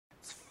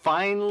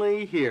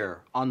finally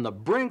here on the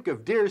brink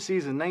of deer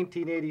season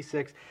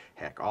 1986.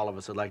 Heck, all of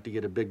us would like to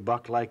get a big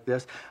buck like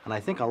this, and I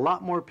think a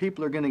lot more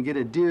people are going to get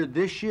a deer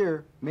this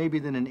year maybe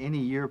than in any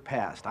year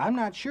past. I'm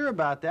not sure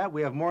about that.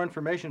 We have more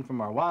information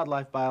from our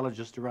wildlife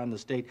biologist around the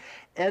state,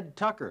 Ed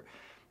Tucker.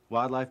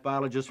 Wildlife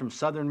biologist from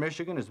southern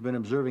Michigan has been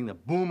observing the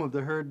boom of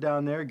the herd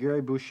down there.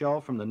 Gary Bushell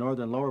from the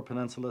northern lower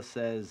peninsula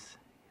says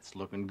it's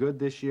looking good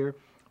this year.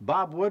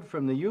 Bob Wood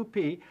from the UP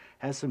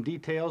has some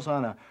details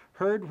on a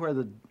herd where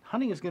the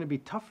hunting is going to be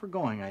tougher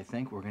going, I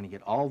think. We're going to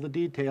get all the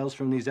details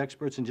from these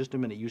experts in just a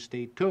minute. You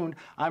stay tuned.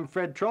 I'm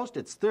Fred Trost.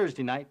 It's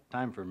Thursday night,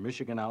 time for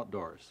Michigan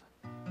Outdoors.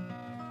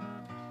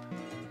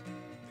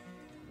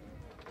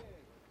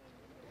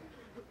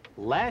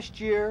 Last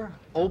year,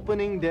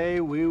 opening day,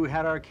 we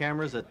had our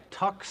cameras at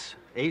Tuck's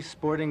Ace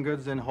Sporting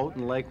Goods in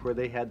Houghton Lake, where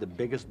they had the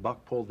biggest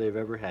buck pull they've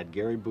ever had.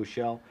 Gary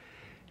Bushell,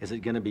 is it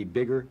going to be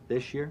bigger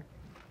this year?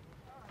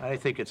 I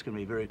think it's going to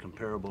be very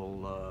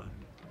comparable.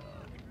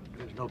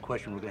 There's no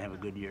question we're going to have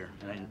a good year.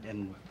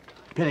 And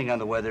depending on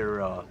the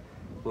weather,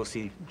 we'll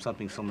see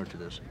something similar to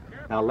this.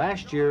 Now,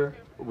 last year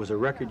was a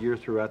record year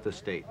throughout the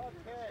state.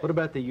 What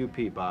about the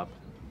UP, Bob?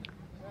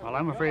 Well,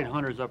 I'm afraid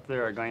hunters up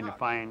there are going to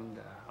find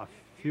a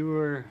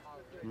fewer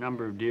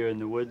number of deer in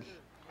the woods,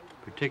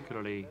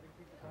 particularly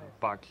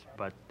bucks,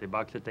 but the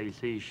bucks that they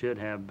see should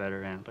have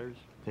better antlers.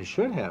 They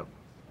should have.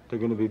 They're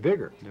going to be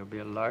bigger. There'll be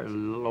a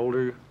little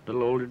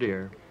older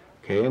deer.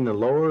 Okay, and the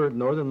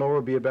northern lower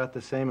will be about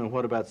the same. And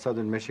what about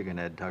southern Michigan,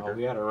 Ed Tucker? Well,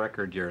 we had a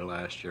record year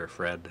last year,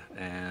 Fred,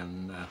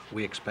 and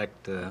we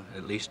expect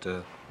at least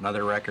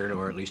another record,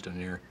 or at least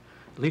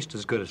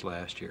as good as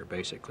last year,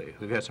 basically.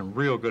 We've had some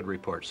real good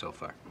reports so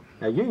far.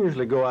 Now, you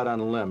usually go out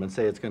on a limb and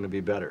say it's going to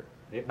be better.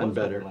 It was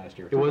better last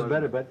year. It was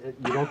better, but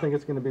you don't think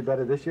it's going to be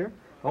better this year?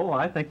 Oh,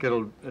 I think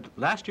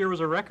last year was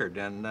a record,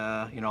 and,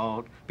 you know,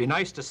 it'd be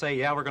nice to say,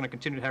 yeah, we're going to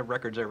continue to have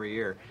records every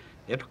year.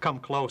 It'll come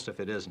close if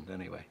it isn't,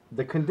 anyway.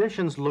 The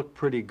conditions look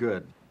pretty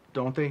good,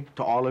 don't they,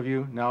 to all of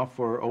you now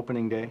for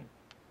opening day?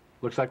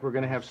 Looks like we're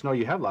going to have snow.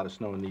 You have a lot of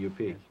snow in the UP.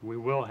 Yes, we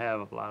will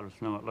have a lot of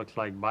snow, it looks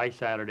like, by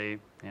Saturday,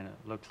 and it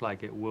looks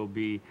like it will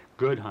be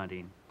good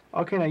hunting.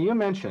 Okay, now you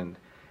mentioned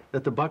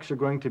that the bucks are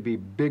going to be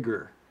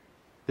bigger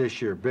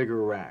this year,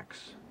 bigger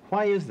racks.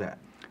 Why is that?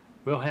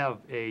 We'll have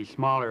a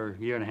smaller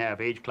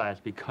year-and-a-half age class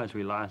because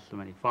we lost so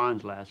many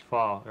fawns last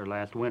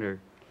winter.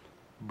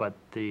 But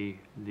the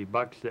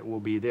bucks that will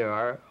be there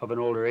are of an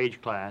older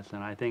age class,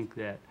 and I think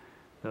that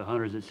the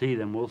hunters that see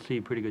them will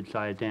see pretty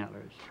good-sized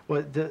antlers.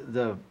 Well,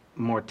 the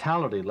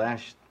mortality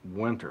last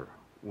winter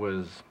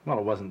was, well,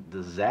 it wasn't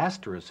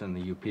disastrous in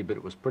the UP, but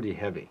it was pretty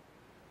heavy,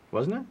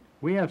 wasn't it?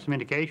 We have some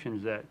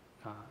indications that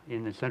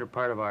in the center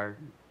part of our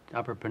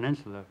upper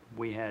peninsula,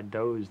 we had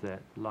does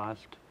that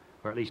lost,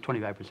 or at least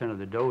 25% of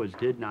the does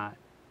did not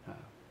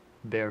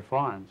bear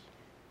fawns.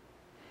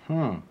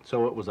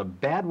 So it was a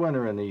bad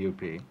winter in the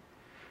UP,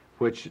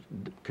 which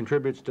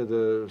contributes to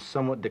the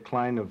somewhat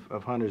decline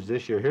of hunters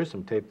this year. Here's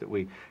some tape that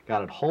we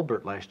got at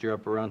Hulbert last year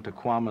up around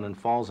Tequaman and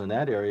Falls in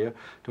that area,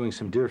 doing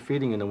some deer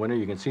feeding in the winter.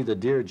 You can see the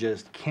deer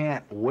just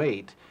can't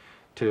wait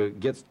to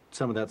get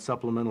some of that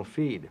supplemental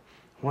feed.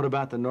 What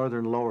about the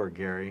northern lower,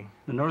 Gary?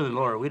 The northern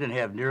lower, we didn't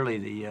have nearly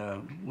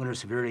the winter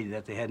severity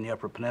that they had in the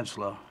upper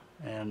peninsula,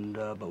 and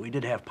but we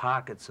did have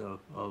pockets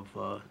of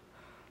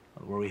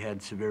where we had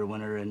severe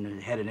winter, and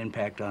it had an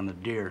impact on the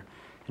deer.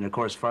 And of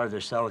course,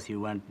 farther south you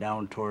went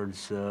down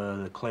towards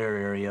the Clare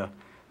area,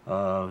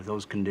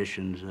 those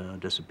conditions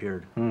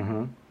disappeared.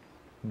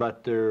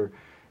 But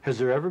has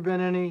there ever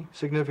been any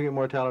significant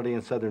mortality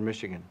in southern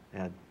Michigan,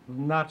 Ed?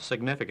 Not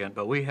significant,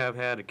 but we have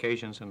had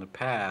occasions in the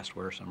past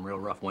where some real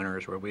rough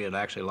winters where we had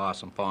actually lost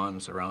some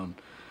fawns around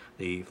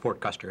the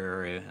Fort Custer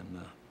area and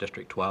the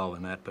District 12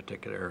 in that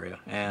particular area.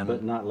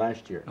 But not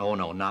last year? Oh,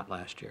 no, not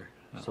last year.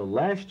 No. So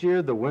last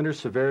year, the winter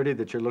severity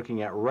that you're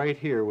looking at right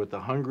here with the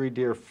hungry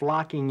deer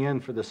flocking in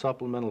for the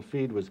supplemental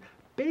feed was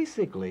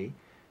basically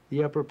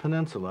the Upper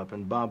Peninsula up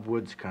in Bob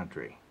Wood's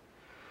country.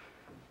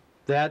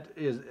 That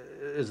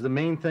is the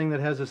main thing that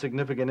has a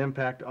significant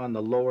impact on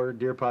the lower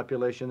deer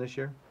population this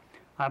year?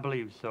 I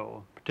believe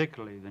so,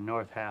 particularly the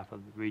north half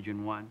of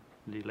Region 1.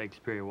 The Lake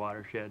Superior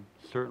watershed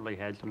certainly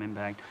had some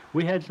impact.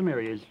 We had some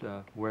areas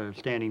where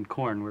standing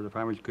corn, where the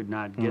farmers could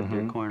not get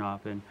their corn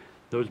off, and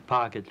those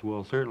pockets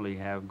will certainly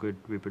have good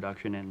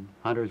reproduction, and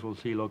hunters will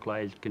see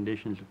localized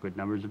conditions of good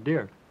numbers of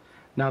deer.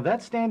 Now,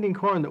 that standing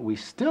corn that we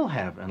still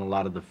have in a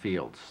lot of the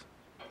fields,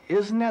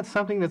 isn't that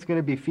something that's going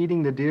to be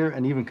feeding the deer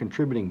and even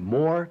contributing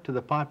more to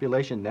the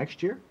population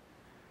next year?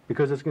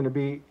 Because it's going to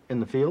be in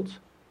the fields?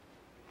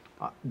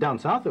 Down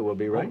south it will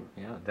be, right?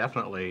 Oh, yeah,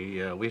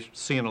 definitely. We've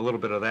seen a little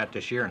bit of that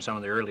this year in some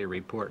of the early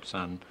reports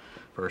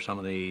for some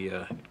of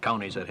the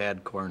counties that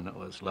had corn that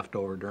was left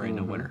over during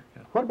the winter.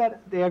 Yeah. What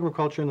about the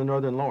agriculture in the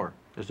northern lower?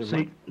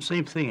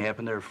 Same thing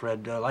happened there,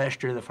 Fred.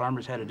 Last year the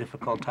farmers had a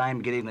difficult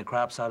time getting the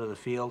crops out of the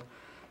field,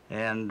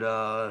 and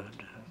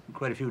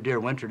quite a few deer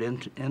wintered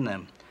in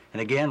them.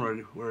 And again,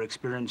 we're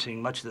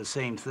experiencing much of the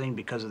same thing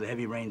because of the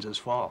heavy rains this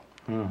fall.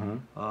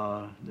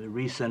 The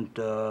recent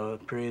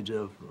periods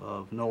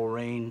of no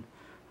rain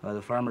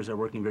The farmers are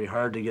working very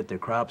hard to get their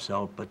crops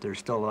out, but there's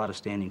still a lot of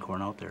standing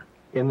corn out there.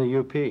 In the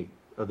UP,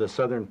 the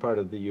southern part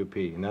of the UP,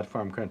 in that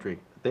farm country,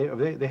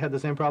 they had the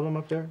same problem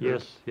up there?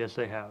 Yes, yes,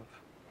 they have.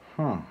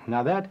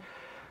 Now that,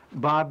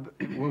 Bob,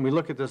 when we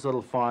look at this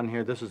little fawn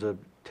here, this is a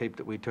tape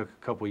that we took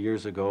a couple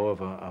years ago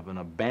of an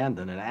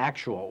abandoned, an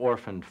actual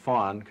orphaned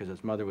fawn, because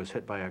its mother was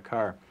hit by a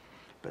car.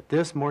 But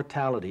this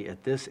mortality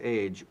at this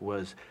age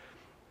was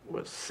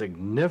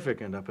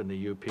significant up in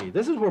the UP.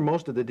 This is where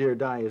most of the deer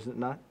die, isn't it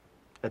not?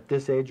 At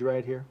this age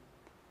right here?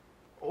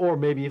 Or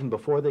maybe even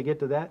before they get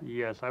to that?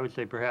 Yes, I would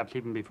say perhaps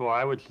even before.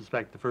 I would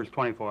suspect the first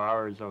 24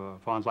 hours of a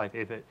fawn's life,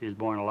 if it is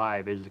born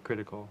alive, is the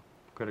critical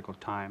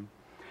time.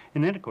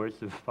 And then, of course,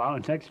 the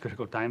following next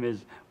critical time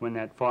is when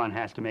that fawn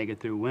has to make it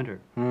through winter.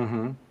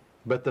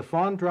 But the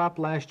fawn drop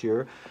last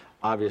year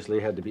obviously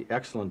had to be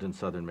excellent in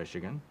southern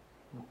Michigan.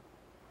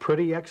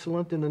 Pretty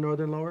excellent in the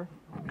northern lower?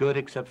 Good,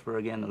 except for,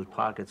 again, those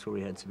pockets where we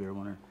had severe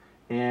winter.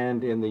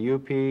 And in the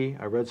UP,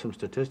 I read some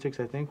statistics,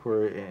 I think,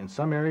 where in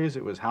some areas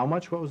it was how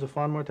much? What was the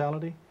fawn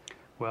mortality?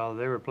 Well,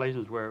 there were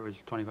places where it was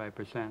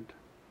 25%.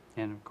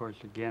 And, of course,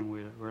 again,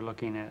 we're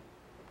looking at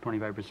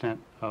 25%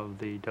 of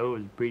the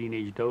does, breeding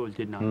age does,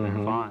 did not bear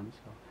fawns.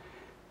 So,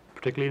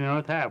 particularly in the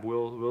north half,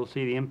 we'll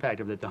see the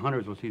impact of that. The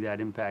hunters will see that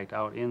impact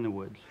out in the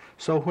woods.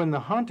 So when the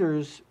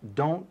hunters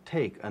don't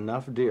take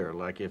enough deer,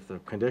 like if the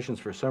conditions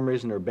for some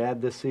reason are bad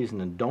this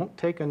season and don't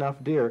take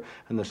enough deer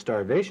and the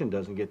starvation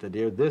doesn't get the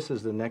deer, this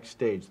is the next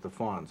stage, the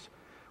fawns,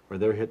 where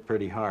they're hit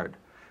pretty hard.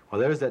 Well,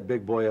 there's that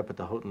big boy up at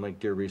the Houghton Lake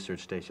Deer Research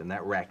Station,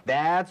 that rack.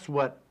 That's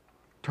what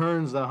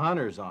turns the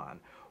hunters on.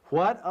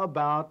 What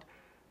about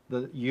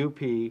the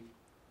UP?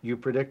 You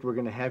predict we're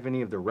going to have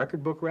any of the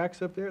record book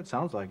racks up there? It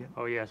sounds like it.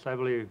 Oh, yes, I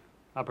believe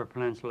Upper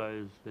Peninsula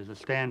is a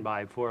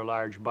standby for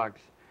large bucks.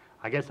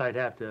 I guess I'd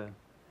have to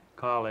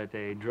call it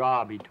a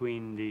draw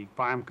between the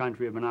farm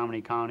country of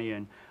Menominee County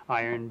and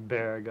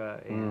Ironburg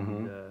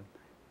and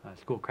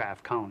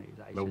Schoolcraft counties,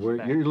 I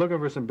suspect. You're looking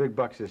for some big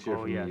bucks this year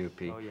from yes. the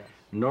UP. Oh, yes.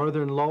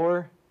 Northern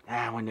lower?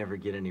 We never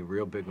get any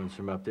real big ones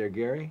from up there,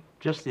 Gary.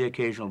 Just the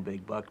occasional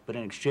big buck, but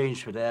in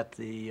exchange for that,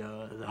 the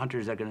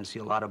hunters are going to see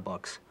a lot of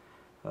bucks.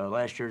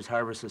 Last year's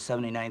harvest of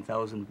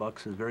 79,000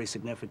 bucks is very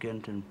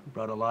significant and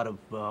brought a lot of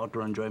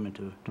outdoor enjoyment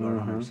to our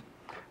hunters.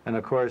 And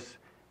of course,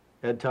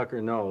 Ed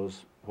Tucker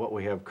knows what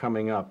we have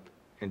coming up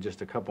in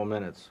just a couple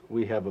minutes.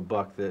 We have a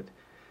buck that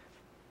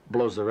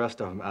blows the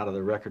rest of them out of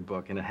the record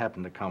book, and it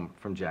happened to come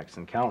from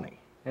Jackson County.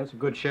 That's a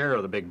good share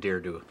of the big deer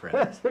do, Fred.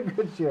 That's a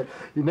good share.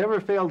 You never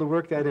fail to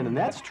work that in, and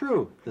that's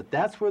true,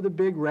 that's where the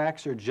big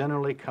racks are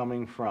generally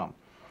coming from.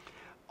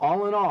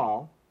 All in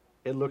all,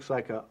 it looks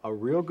like a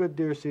real good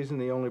deer season.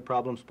 The only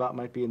problem spot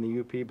might be in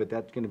the UP, but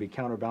that's going to be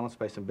counterbalanced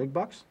by some big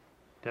bucks?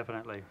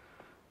 Definitely.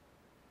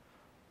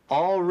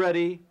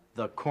 Already,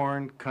 the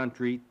corn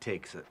country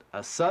takes it.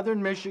 A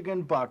southern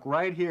Michigan buck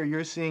right here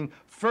you're seeing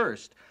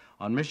first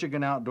on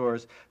Michigan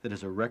Outdoors that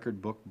is a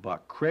record book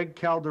buck. Craig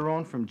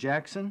Calderon from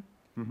Jackson,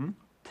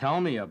 tell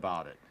me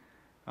about it.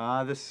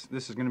 This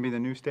is going to be the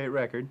new state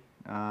record.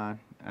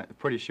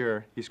 Pretty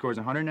sure. He scores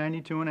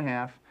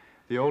 192.5.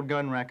 The old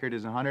gun record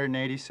is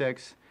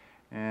 186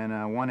 and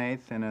 1/8,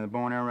 and the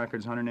bow and arrow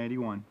record is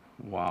 181.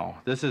 Wow.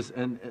 This is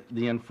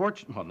the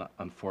unfortunate, well, not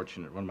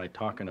unfortunate, what am I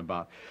talking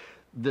about?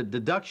 The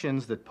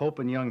deductions that Pope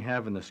and Young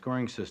have in the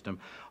scoring system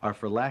are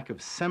for lack of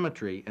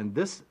symmetry, and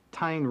this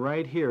tine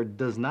right here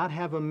does not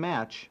have a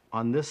match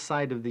on this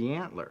side of the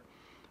antler,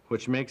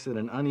 which makes it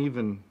an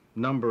uneven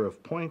number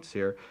of points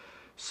here.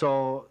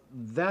 So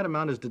that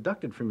amount is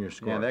deducted from your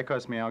score. Yeah, that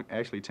cost me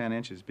actually 10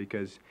 inches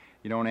because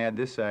you don't add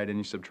this side and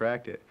you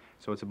subtract it.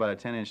 So it's about a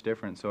 10-inch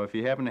difference. So if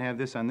you happen to have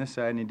this on this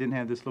side and you didn't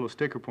have this little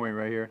sticker point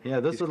right here,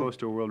 he's close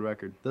to a world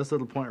record. This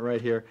little point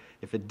right here,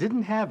 if it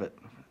didn't have it,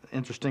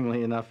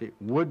 interestingly enough, it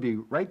would be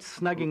right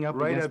snugging up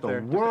right against up the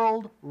there.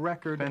 world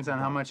record. Depends on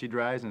how much he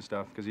dries and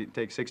stuff, because it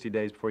takes 60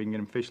 days before you can get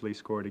him officially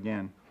scored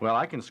again. Well,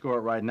 I can score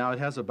it right now. It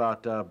has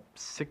about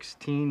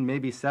 16,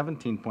 maybe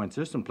 17 points.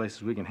 There's some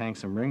places we can hang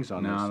some rings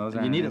on this. No, those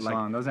aren't an inch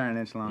long. Those aren't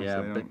an inch long. Yeah,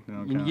 so but they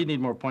don't you count.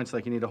 need more points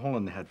like you need a hole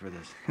in the head for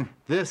this.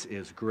 This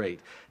is great.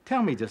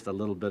 Tell me just a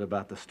little bit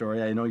about the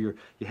story. I know you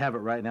have it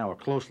right now, a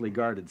closely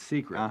guarded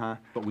secret.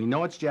 But we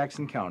know it's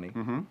Jackson County.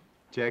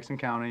 Jackson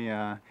County.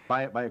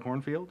 By a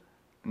cornfield?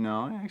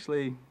 No,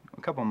 actually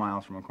a couple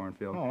miles from a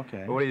cornfield. Oh,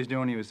 okay. But what he was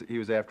doing, he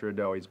was after a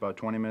doe. He's about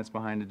 20 minutes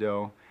behind a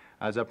doe.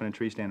 I was up in a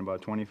tree stand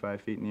about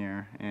 25 feet in the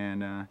air,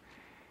 and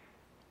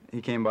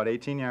he came about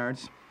 18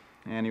 yards,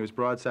 and he was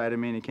broadside of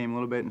me, and he came a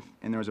little bit,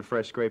 and there was a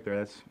fresh scrape there.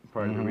 That's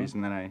part of the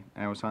reason that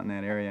I was hunting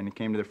that area, and he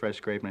came to the fresh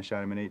scrape, and I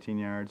shot him at 18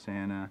 yards,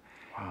 and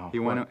wow, he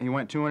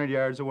went 200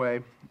 yards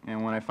away,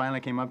 and when I finally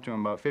came up to him,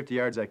 about 50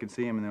 yards, I could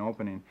see him in the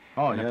opening.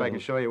 Oh, and if I can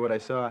show you what I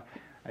saw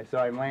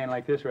him laying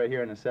like this right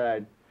here on the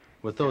side.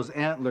 With those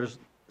antlers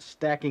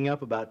stacking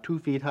up about 2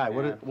 feet high.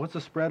 Yeah. What's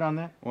the spread on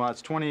that? Well,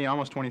 it's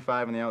almost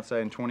 25 on the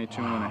outside and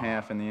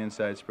 22.5 on the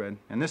inside spread.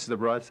 And this is the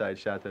broadside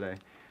shot that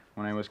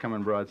when I was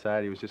coming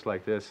broadside, he was just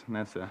like this. And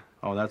that's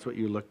that's what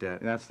you looked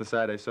at. That's the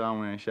side I saw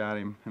when I shot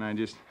him. And I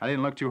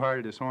didn't look too hard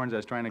at his horns. I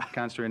was trying to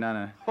concentrate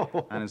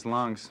on his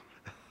lungs.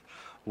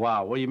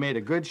 Wow, well, you made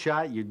a good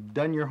shot. You've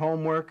done your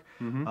homework.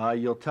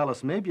 You'll tell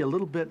us maybe a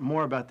little bit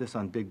more about this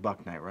on Big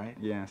Buck Night, right?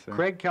 Yeah, sir.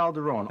 Craig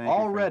Calderon Thank you, Fred.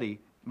 already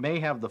may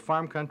have the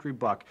farm country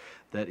buck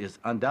that is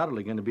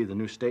undoubtedly going to be the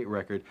new state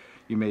record.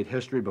 You made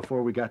history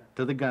before we got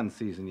to the gun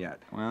season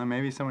yet. Well,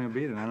 maybe somebody will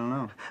beat it. I don't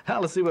know. Now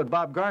let's see what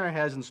Bob Garner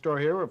has in store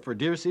here for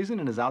deer season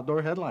and his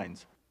outdoor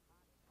headlines.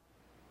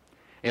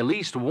 At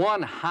least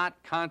one hot,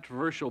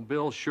 controversial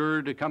bill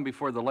sure to come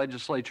before the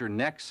legislature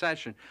next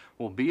session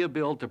will be a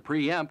bill to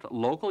preempt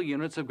local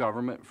units of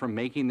government from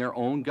making their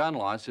own gun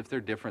laws if they're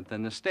different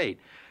than the state.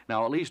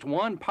 Now, at least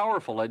one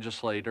powerful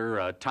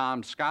legislator,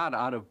 Tom Scott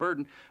out of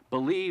Burton,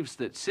 believes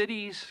that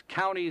cities,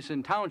 counties,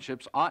 and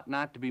townships ought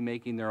not to be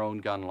making their own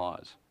gun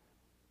laws.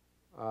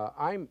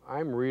 I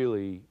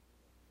really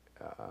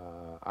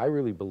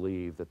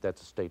believe that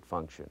that's a state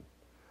function.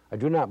 I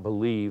do not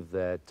believe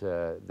that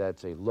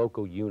that's a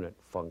local unit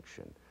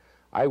function.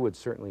 I would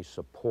certainly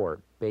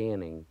support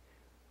banning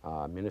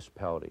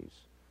municipalities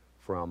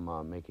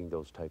from making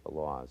those type of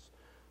laws.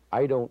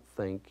 I don't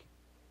think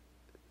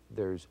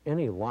there's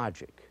any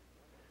logic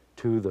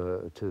to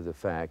the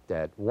fact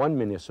that one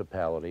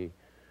municipality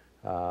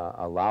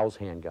allows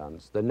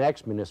handguns, the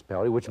next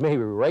municipality, which may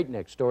be right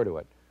next door to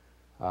it,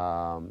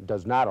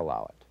 does not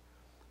allow it.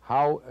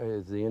 How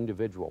is the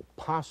individual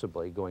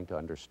possibly going to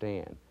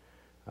understand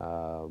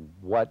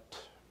what,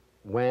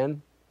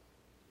 when,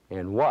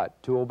 and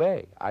what to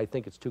obey? I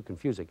think it's too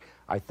confusing.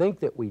 I think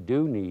that we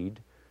do need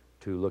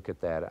to look at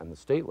that on the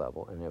state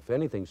level, and if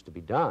anything's to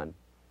be done,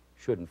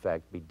 should in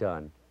fact be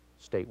done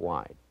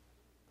statewide.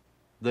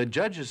 The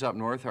judges up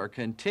north are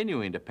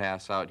continuing to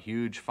pass out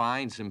huge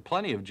fines and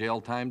plenty of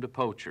jail time to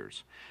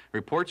poachers.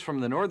 Reports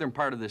from the northern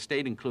part of the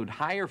state include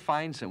higher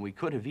fines than we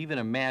could have even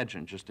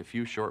imagined just a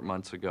few short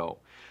months ago.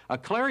 A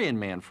Clarion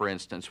man, for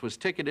instance, was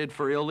ticketed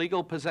for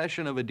illegal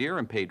possession of a deer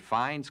and paid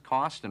fines,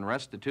 cost, and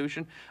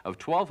restitution of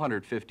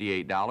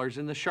 $1,258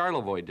 in the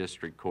Charlevoix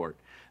District Court.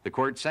 The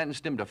court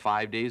sentenced him to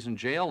 5 days in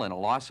jail and a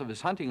loss of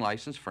his hunting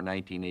license for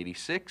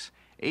 1986,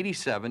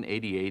 87,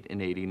 88,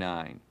 and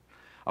 89.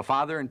 A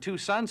father and two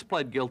sons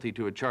pled guilty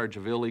to a charge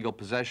of illegal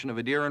possession of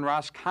a deer in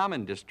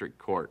Roscommon District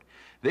Court.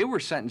 They were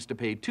sentenced to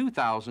pay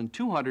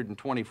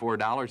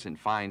 $2,224 in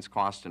fines,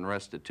 costs, and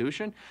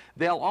restitution.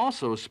 They'll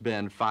also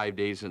spend 5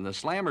 days in the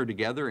slammer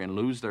together and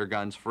lose their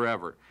guns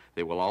forever.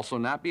 They will also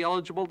not be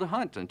eligible to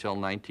hunt until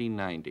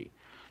 1990.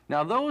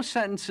 Now, those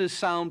sentences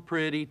sound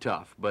pretty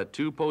tough, but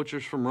two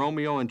poachers from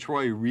Romeo and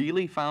Troy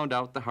really found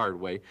out the hard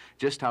way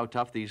just how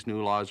tough these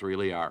new laws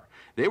really are.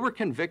 They were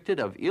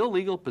convicted of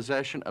illegal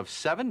possession of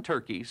 7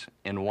 turkeys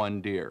and 1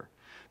 deer.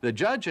 The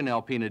judge in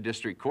Alpena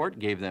District Court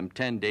gave them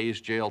 10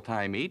 days jail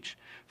time each,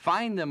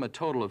 fined them a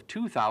total of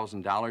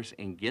 $2,000,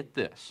 and get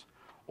this,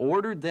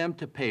 ordered them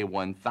to pay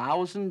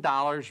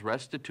 $1,000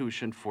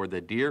 restitution for the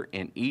deer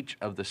and each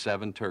of the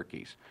 7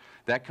 turkeys.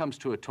 That comes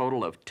to a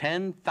total of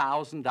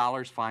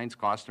 $10,000 fines,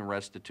 cost, and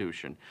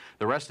restitution.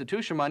 The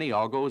restitution money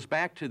all goes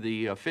back to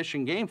the Fish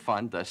and Game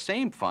Fund, the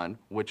same fund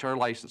which our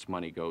license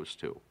money goes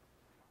to.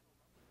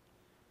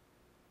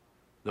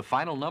 The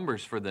final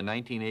numbers for the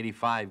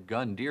 1985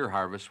 gun deer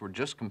harvest were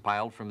just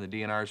compiled from the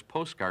DNR's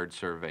postcard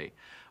survey.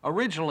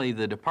 Originally,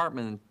 the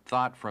department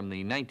thought from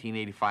the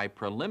 1985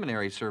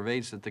 preliminary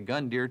surveys that the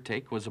gun deer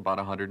take was about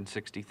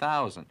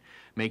 160,000,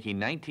 making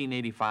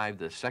 1985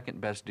 the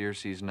second best deer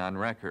season on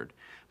record.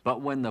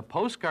 But when the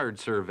postcard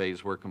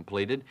surveys were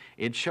completed,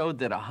 it showed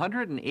that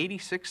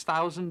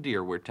 186,000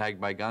 deer were tagged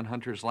by gun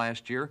hunters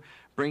last year,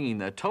 bringing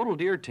the total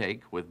deer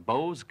take with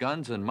bows,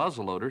 guns, and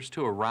muzzleloaders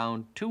to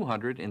around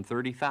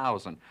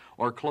 230,000,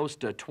 or close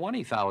to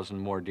 20,000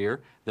 more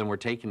deer than were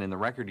taken in the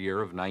record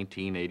year of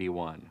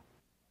 1981.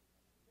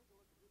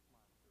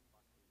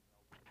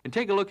 And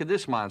take a look at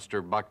this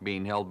monster buck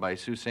being held by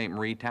Sault Ste.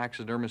 Marie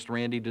taxidermist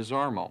Randy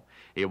DeZormo.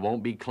 It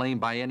won't be claimed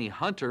by any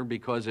hunter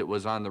because it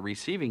was on the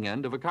receiving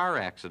end of a car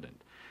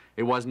accident.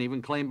 It wasn't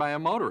even claimed by a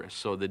motorist,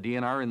 so the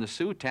DNR and the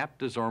Sioux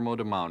tapped DeZormo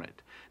to mount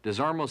it.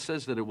 DeZormo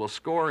says that it will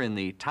score in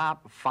the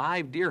top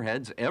 5 deer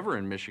heads ever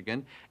in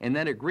Michigan, and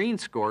that it green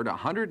scored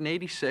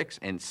 186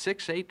 and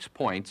 6/8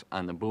 points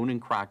on the Boone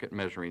and Crockett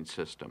measuring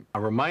system. A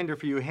reminder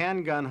for you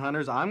handgun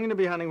hunters, I'm going to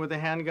be hunting with a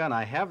handgun.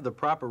 I have the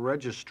proper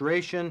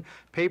registration,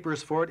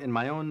 papers for it in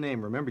my own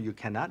name. Remember, you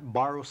cannot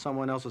borrow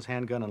someone else's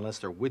handgun unless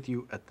they're with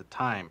you at the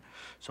time.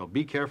 So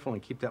be careful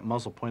and keep that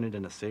muzzle pointed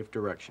in a safe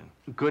direction.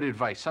 Good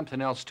advice.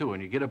 Something else, too.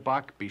 When you get a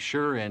buck, be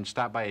sure and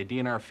stop by a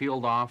DNR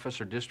field office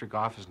or district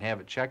office and have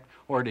it checked,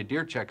 or at a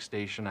deer check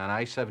station on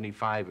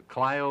I-75 at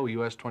Clio,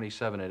 US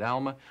 27 at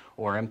Alma,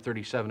 or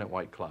M37 at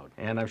White Cloud.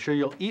 And I'm sure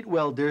you'll eat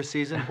well deer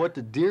season. What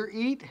do deer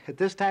eat at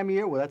this time of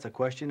year? Well, that's a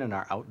question in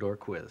our outdoor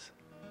quiz.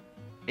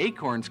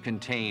 Acorns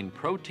contain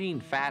protein,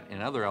 fat,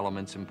 and other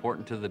elements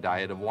important to the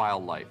diet of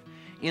wildlife.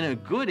 In a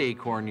good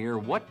acorn year,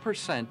 what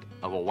percent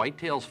of a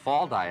whitetail's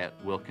fall diet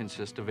will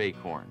consist of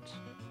acorns?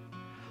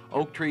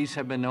 Oak trees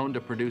have been known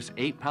to produce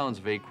 8 pounds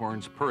of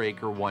acorns per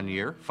acre one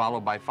year,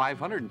 followed by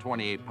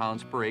 528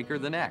 pounds per acre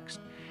the next.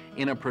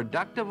 In a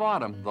productive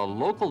autumn, the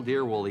local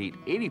deer will eat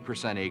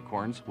 80%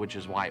 acorns, which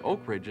is why oak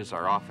ridges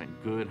are often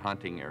good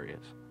hunting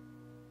areas.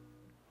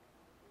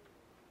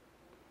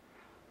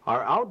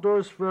 Our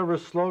Outdoors Forever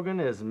slogan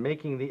is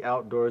making the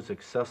outdoors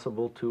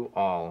accessible to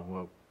all.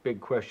 Well,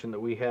 big question that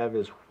we have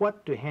is,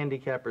 what do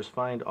handicappers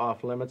find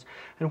off limits,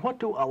 and what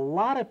do a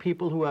lot of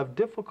people who have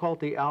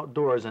difficulty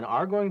outdoors and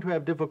are going to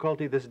have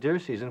difficulty this deer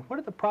season, what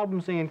are the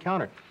problems they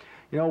encounter?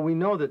 You know, we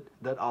know that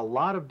a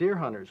lot of deer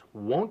hunters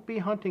won't be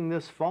hunting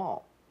this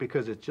fall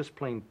because it's just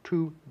plain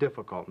too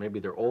difficult. Maybe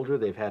they're older,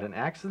 they've had an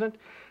accident.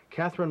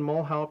 Catherine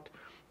Mulhaupt,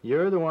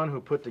 you're the one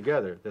who put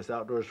together this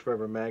Outdoors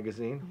Forever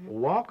magazine.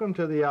 Welcome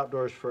to the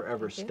Outdoors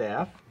Forever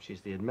staff. She's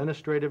the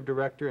administrative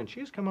director, and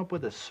she's come up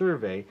with a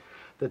survey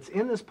that's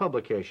in this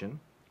publication,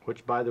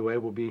 which, by the way,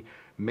 will be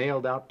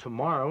mailed out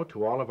tomorrow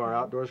to all of our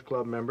Outdoors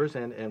Club members,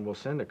 and we'll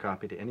send a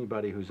copy to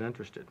anybody who's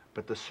interested.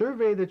 But the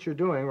survey that you're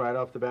doing right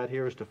off the bat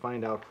here is to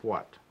find out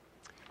what?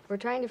 We're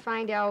trying to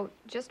find out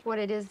just what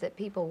it is that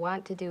people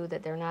want to do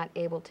that they're not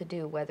able to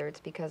do, whether it's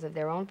because of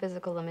their own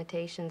physical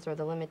limitations or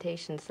the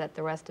limitations that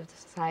the rest of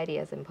society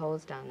has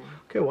imposed on them.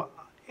 Okay, well,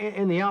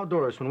 in the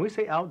outdoors, when we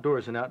say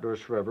outdoors and Outdoors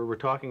Forever, we're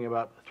talking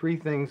about three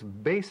things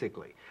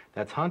basically.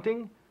 That's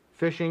hunting,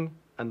 fishing,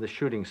 and the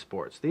shooting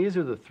sports. These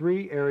are the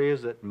three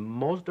areas that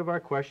most of our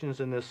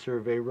questions in this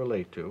survey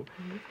relate to.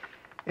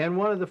 And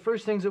one of the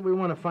first things that we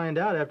want to find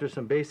out after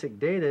some basic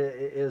data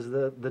is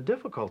the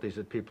difficulties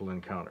that people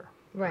encounter.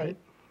 Right.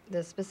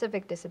 The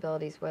specific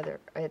disabilities, whether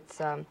it's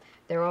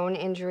their own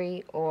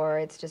injury or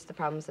it's just the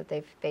problems that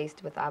they've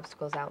faced with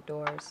obstacles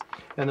outdoors.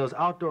 And those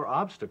outdoor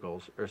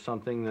obstacles are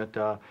something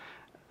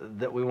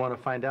that we want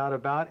to find out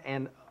about.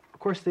 And of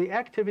course, the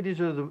activities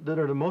that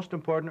are the most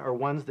important are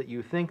ones that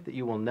you think that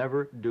you will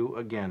never do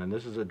again. And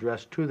this is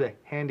addressed to the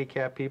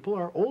handicapped people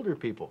or older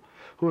people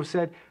who have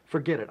said,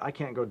 forget it, I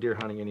can't go deer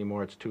hunting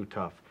anymore, it's too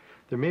tough.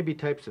 There may be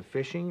types of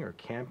fishing or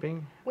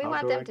camping. We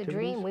want them to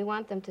dream. We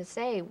want them to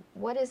say,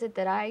 what is it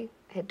that I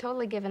had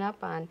totally given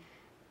up on?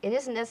 It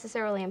isn't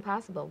necessarily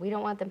impossible. We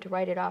don't want them to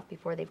write it off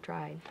before they've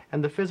tried.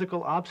 And the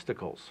physical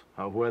obstacles,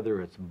 whether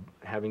it's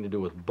having to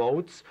do with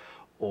boats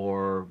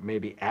or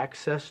maybe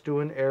access to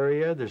an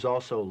area. There's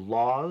also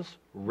laws,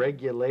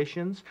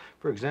 regulations.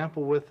 For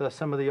example, with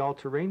some of the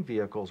all-terrain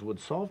vehicles would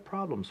solve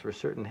problems for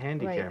certain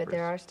handicappers. Right, but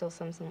there are still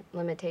some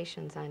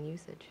limitations on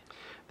usage.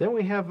 Then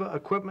we have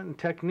equipment and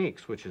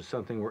techniques, which is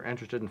something we're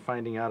interested in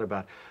finding out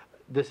about.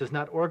 This is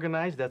not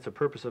organized. That's the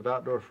purpose of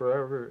Outdoors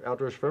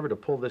Forever, to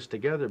pull this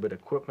together. But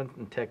equipment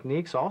and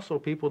techniques, also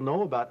people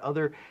know about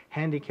other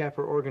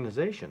handicapper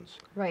organizations.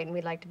 Right, and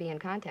we'd like to be in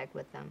contact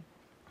with them.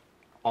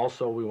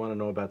 Also, we want to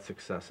know about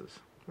successes.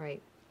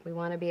 Right. We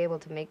want to be able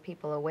to make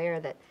people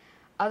aware that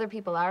other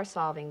people are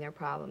solving their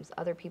problems.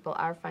 Other people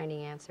are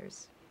finding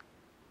answers.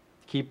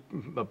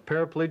 A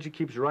paraplegic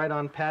keeps right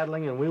on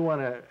paddling, and we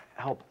want to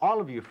help all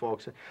of you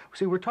folks.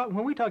 See,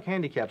 when we talk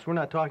handicaps, we're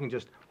not talking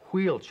just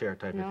wheelchair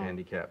type of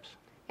handicaps.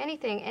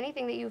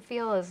 Anything that you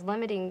feel is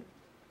limiting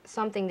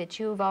something that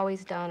you've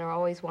always done or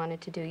always wanted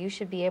to do, you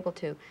should be able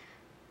to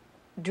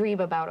dream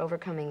about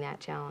overcoming that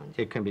challenge.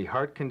 It can be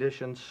heart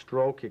conditions,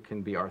 stroke, it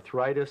can be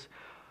arthritis.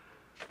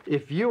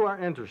 If you are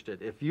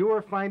interested, if you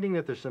are finding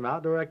that there's some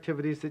outdoor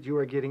activities that you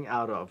are getting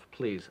out of,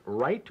 please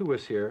write to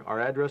us here.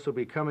 Our address will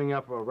be coming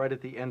up right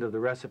at the end of the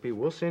recipe.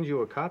 We'll send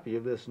you a copy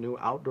of this new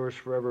Outdoors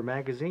Forever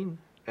magazine,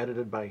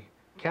 edited by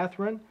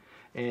Catherine,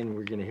 and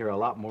we're going to hear a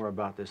lot more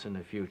about this in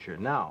the future.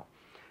 Now,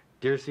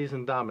 deer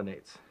season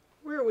dominates.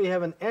 Here we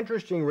have an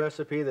interesting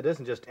recipe that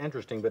isn't just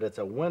interesting, but it's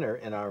a winner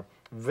in our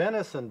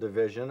venison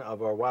division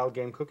of our wild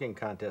game cooking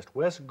contest.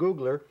 Wes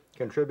Googler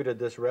contributed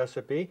this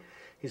recipe.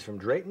 He's from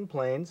Drayton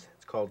Plains.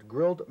 It's called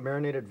grilled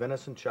marinated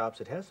venison chops.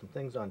 It has some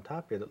things on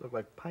top here that look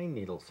like pine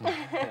needles.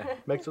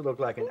 Makes it look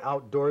like an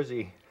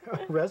outdoorsy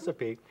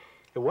recipe.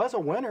 It was a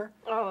winner.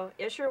 Oh,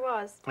 it sure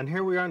was. And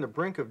here we are on the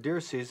brink of deer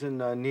season.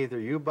 Neither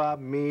you,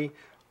 Bob, me,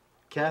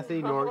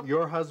 Kathy, nor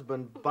your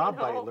husband, Bob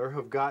Beitler,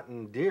 have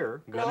gotten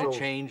deer. Going to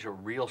change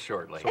real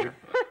shortly. So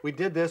we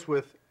did this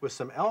with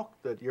some elk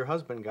that your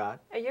husband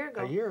got a year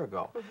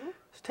ago.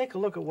 Let's take a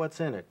look at what's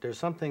in it. There's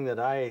something that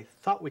I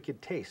thought we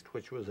could taste,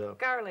 which was a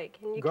garlic,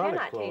 and you garlic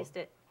cannot clove. Taste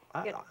it.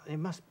 It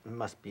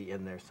must be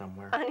in there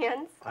somewhere.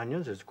 Onions.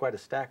 Onions. There's quite a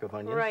stack of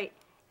onions. Right,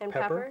 and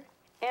pepper.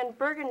 And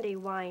Burgundy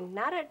wine,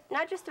 not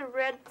just a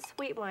red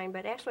sweet wine,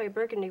 but actually a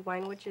Burgundy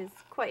wine, which is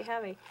quite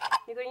heavy.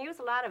 You're going to use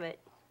a lot of it.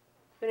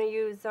 You're going to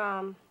use,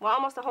 well,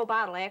 almost a whole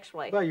bottle,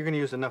 actually. Well, you're going to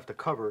use enough to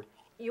cover.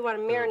 You want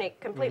to marinate,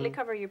 completely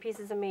cover your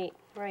pieces of meat,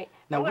 right?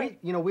 Now,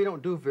 we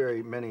don't do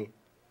very many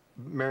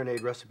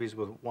marinade recipes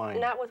with wine.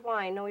 Not with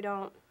wine, no, we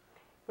don't.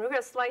 We're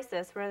going to slice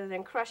this rather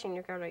than crushing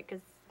your garlic,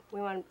 because we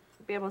want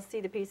to be able to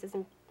see the pieces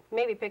and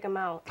maybe pick them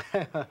out.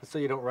 So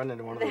you don't run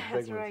into one of those big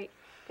ones. That's right.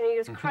 Going to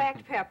use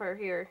cracked pepper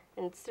here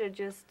instead of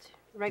just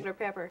regular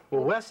pepper.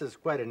 Well, Wes is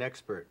quite an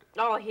expert.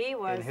 Oh, he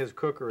was. In his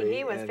cookery.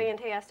 He was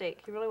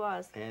fantastic. He really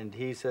was. And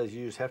he says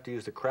you just have to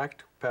use the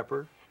cracked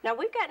pepper. Now,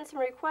 we've gotten some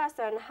requests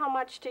on how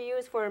much to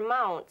use for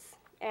amounts,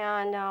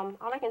 and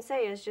all I can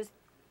say is just,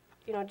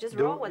 just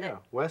roll with it.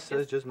 Wes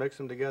says just mix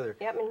them together.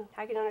 Yep, and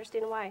I can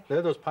understand why.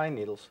 They're those pine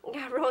needles.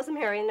 Yeah,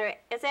 rosemary, and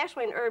it's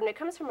actually an herb, and it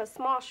comes from a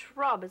small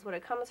shrub is what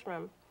it comes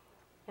from.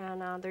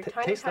 And they're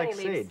tiny, Tastes tiny like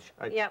leaves. sage.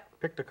 I Yep.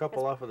 picked a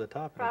couple off of the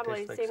top. And it Probably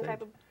tastes like same sage.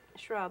 type of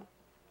shrub.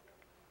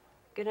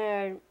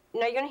 Now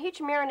you're gonna heat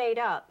your marinade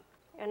up,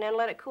 and then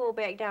let it cool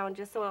back down,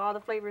 just so all the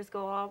flavors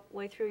go all the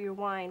way through your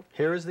wine.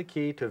 Here is the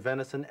key to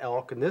venison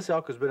elk, and this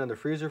elk has been in the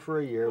freezer for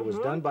a year. It was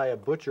done by a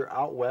butcher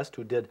out west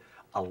who did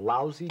a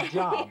lousy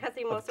job Yes,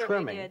 he of most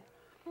certainly trimming.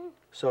 did.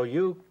 So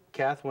you,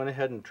 Kath, went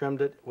ahead and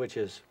trimmed it, which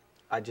is,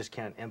 I just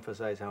can't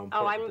emphasize how Oh,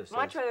 important I'd this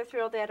much is. rather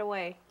throw that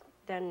away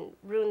than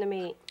ruin the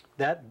meat.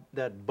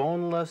 That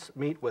boneless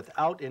meat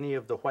without any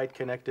of the white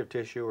connective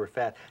tissue or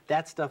fat,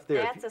 that stuff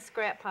there. That's a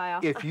scrap pile.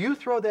 If you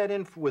throw that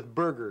in with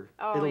burger,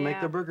 Oh, it'll make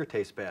yeah. the burger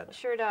taste bad. It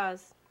sure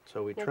does.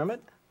 So we It's- trim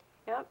it.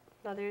 Yep.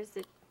 Now there's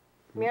the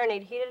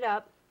marinade heated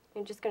up.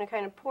 You're just going to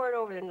kind of pour it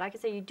over. And like I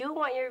say, you do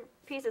want your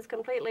pieces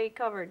completely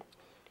covered.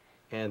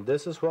 And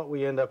this is what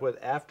we end up with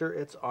after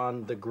it's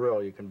on the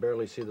grill. You can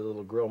barely see the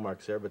little grill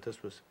marks there, but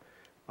this was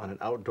on an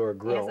outdoor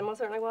grill. Yes, it most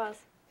certainly was.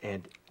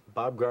 And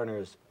Bob Garner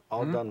is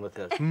all done with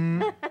this.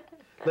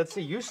 Let's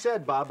see, you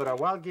said, Bob, at our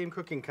wild game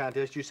cooking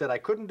contest, you said I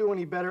couldn't do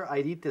any better.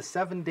 I'd eat this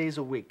 7 days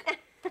a week.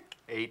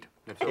 8.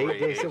 It's 8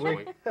 days a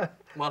week.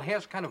 Well, it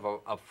has kind of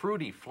a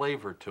fruity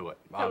flavor to it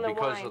From the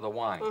because wine. of the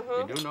wine.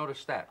 You do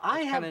notice that. I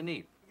It's have- kind of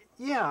neat.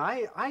 Yeah,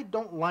 I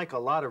don't like a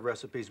lot of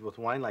recipes with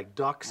wine, like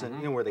ducks and,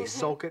 you know, where they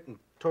soak it and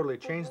totally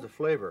change the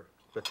flavor.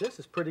 But this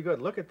is pretty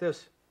good. Look at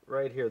this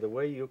right here. The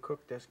way you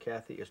cook this,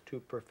 Kathy, is to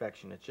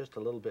perfection. It's just a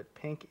little bit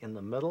pink in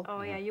the middle.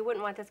 Oh, yeah, you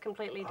wouldn't want this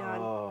completely done.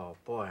 Oh,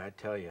 boy, I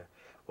tell you.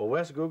 Well,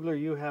 Wes Googler,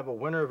 you have a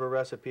winner of a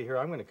recipe here.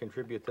 I'm going to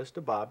contribute this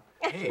to Bob.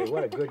 Hey,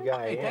 what a good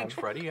guy I Hey, am. thanks,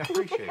 Freddie. I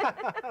appreciate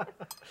it.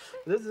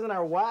 This is in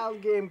our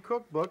Wild Game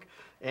Cookbook,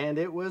 and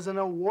it was an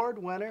award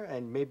winner,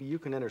 and maybe you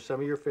can enter some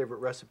of your favorite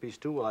recipes,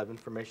 too. We'll have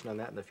information on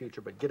that in the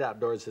future, but get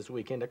outdoors this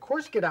weekend. Of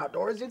course, get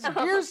outdoors. It's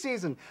deer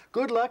season.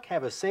 Good luck,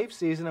 have a safe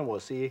season, and we'll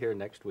see you here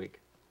next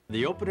week.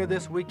 The opener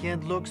this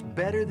weekend looks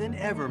better than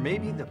ever,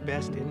 maybe the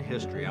best in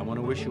history. I want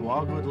to wish you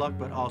all good luck,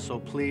 but also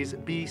please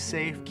be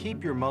safe.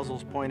 Keep your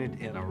muzzles pointed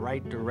in a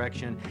right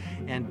direction,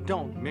 and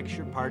don't mix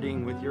your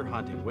partying with your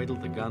hunting. Wait till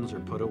the guns are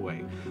put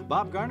away.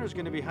 Bob Garner's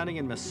going to be hunting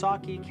in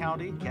Missaukee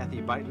County.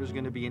 Kathy Beitler's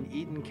going to be in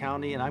Eaton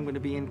County, and I'm going to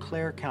be in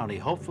Clare County.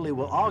 Hopefully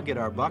we'll all get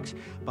our bucks.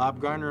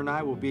 Bob Garner and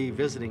I will be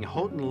visiting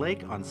Houghton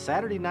Lake on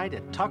Saturday night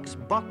at Tuck's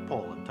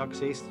Buckpole at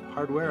Tuck's Ace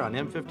Hardware on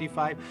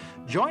M55.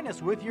 Join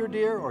us with your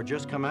deer or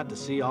just come out to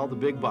see all the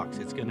big bucks.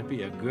 It's going to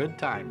be a good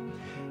time.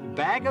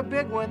 Bag a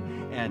big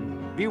one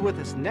and be with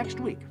us next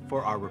week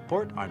for our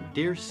report on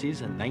deer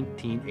season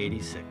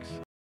 1986.